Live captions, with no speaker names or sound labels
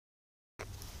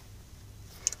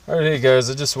Alright, hey guys,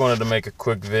 I just wanted to make a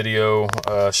quick video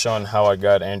showing how I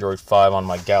got Android 5 on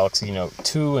my Galaxy Note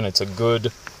 2, and it's a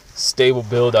good, stable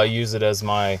build. I use it as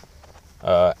my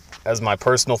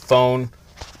personal phone.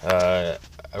 I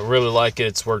really like it.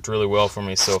 It's worked really well for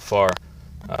me so far.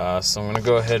 So I'm going to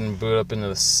go ahead and boot up into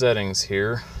the settings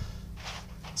here.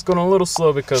 It's going a little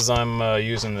slow because I'm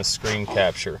using the screen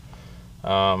capture.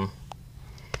 But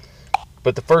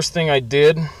the first thing I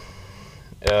did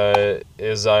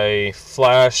is I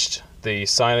flashed the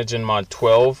Cyanogenmod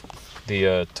 12,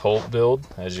 the Tolt build,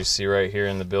 as you see right here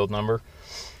in the build number.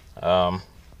 I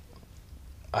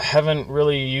haven't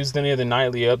really used any of the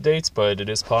nightly updates, but it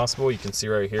is possible. You can see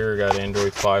right here, I got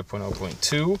Android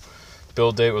 5.0.2.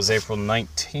 Build date was April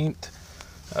 19th.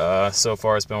 So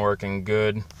far it's been working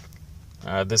good.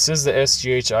 This is the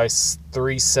SGH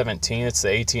i317. It's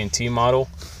the AT&T model.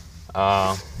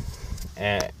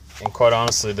 And quite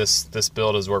honestly, this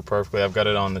build has worked perfectly. I've got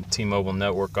it on the T-Mobile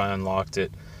network. I unlocked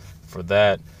it for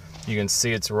that. You can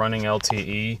see it's running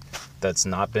LTE. That's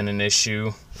not been an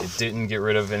issue. It didn't get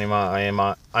rid of any of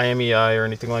my IMEI or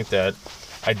anything like that.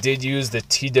 I did use the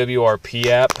TWRP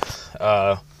app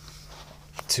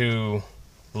to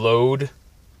load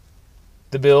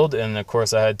the build, and of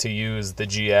course I had to use the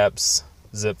GApps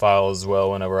zip file as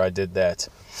well whenever I did that.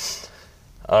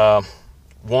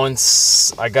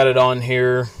 Once I got it on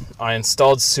here, I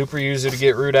installed SuperUser to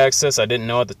get root access. I didn't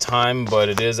know at the time, but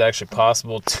it is actually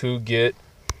possible to get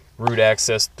root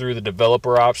access through the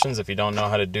developer options. If you don't know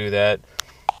how to do that,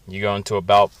 you go into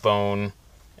About Phone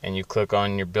and you click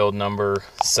on your build number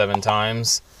 7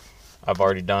 times. I've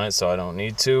already done it, so I don't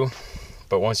need to.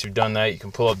 But once you've done that, you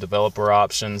can pull up developer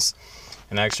options,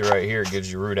 and actually right here it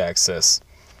gives you root access.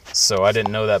 So I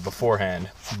didn't know that beforehand,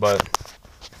 but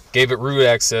gave it root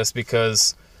access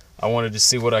because I wanted to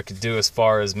see what I could do as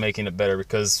far as making it better,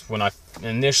 because when I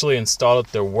initially installed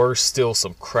it, there were still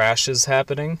some crashes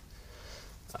happening.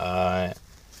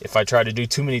 If I tried to do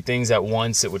too many things at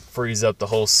once, it would freeze up the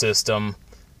whole system,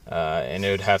 and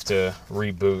it would have to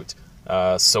reboot.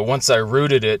 So once I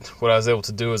rooted it, what I was able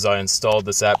to do is I installed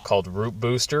this app called Root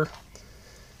Booster,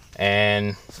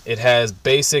 and it has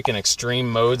basic and extreme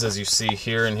modes, as you see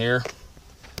here and here.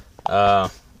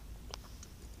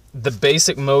 The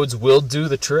basic modes will do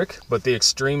the trick, but the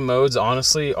extreme modes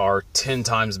honestly are 10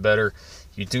 times better.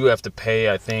 You do have to pay,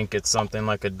 I think it's something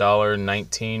like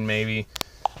 $1.19 maybe.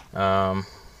 Let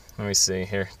me see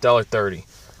here, $1.30.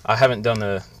 I haven't done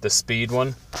the speed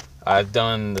one. I've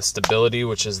done the stability,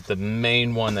 which is the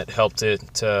main one that helped it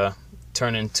to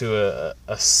turn into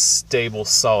a stable,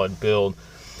 solid build.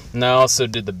 And I also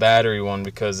did the battery one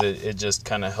because it just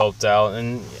kind of helped out.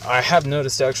 And I have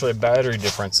noticed actually a battery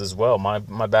difference as well. My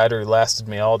battery lasted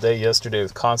me all day yesterday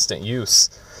with constant use.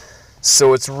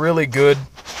 So it's really good.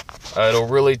 It'll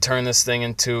really turn this thing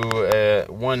into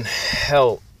one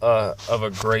hell of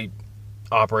a great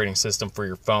operating system for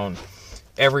your phone.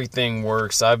 Everything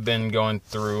works. I've been going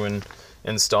through and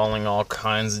installing all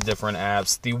kinds of different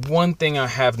apps. The one thing I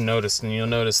have noticed, and you'll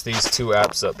notice these 2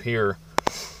 apps up here,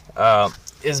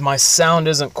 is my sound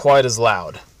isn't quite as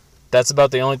loud. That's about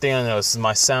the only thing I noticed.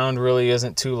 My sound really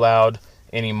isn't too loud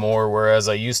anymore, whereas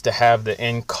I used to have the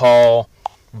in-call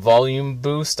volume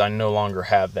boost. I no longer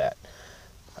have that.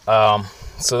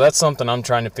 So that's something I'm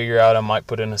trying to figure out. I might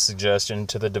put in a suggestion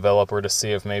to the developer to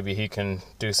see if maybe he can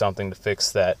do something to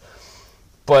fix that.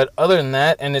 But other than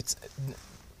that, and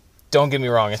don't get me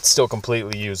wrong, it's still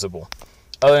completely usable.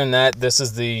 Other than that, this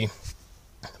is the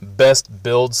best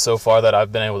build so far that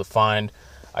I've been able to find.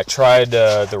 I tried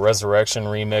the Resurrection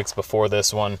remix before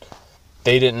this one.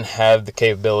 They didn't have the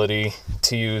capability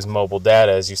to use mobile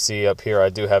data. As you see up here, I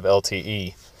do have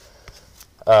LTE.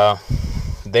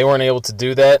 They weren't able to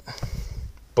do that,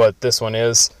 but this one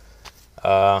is.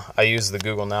 I use the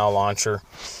Google Now launcher,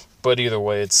 but either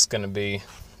way, it's going to be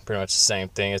pretty much the same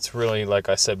thing. It's really, like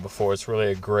I said before, it's really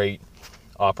a great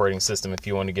operating system if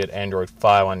you want to get Android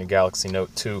 5 on your Galaxy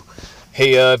Note 2.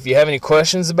 Hey, if you have any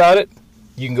questions about it,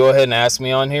 you can go ahead and ask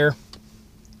me on here.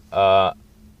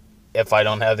 If I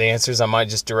don't have the answers, I might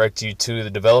just direct you to the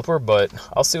developer, but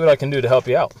I'll see what I can do to help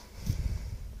you out.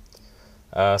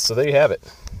 So there you have it.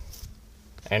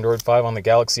 Android 5 on the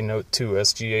Galaxy Note 2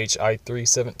 SGH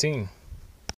i317.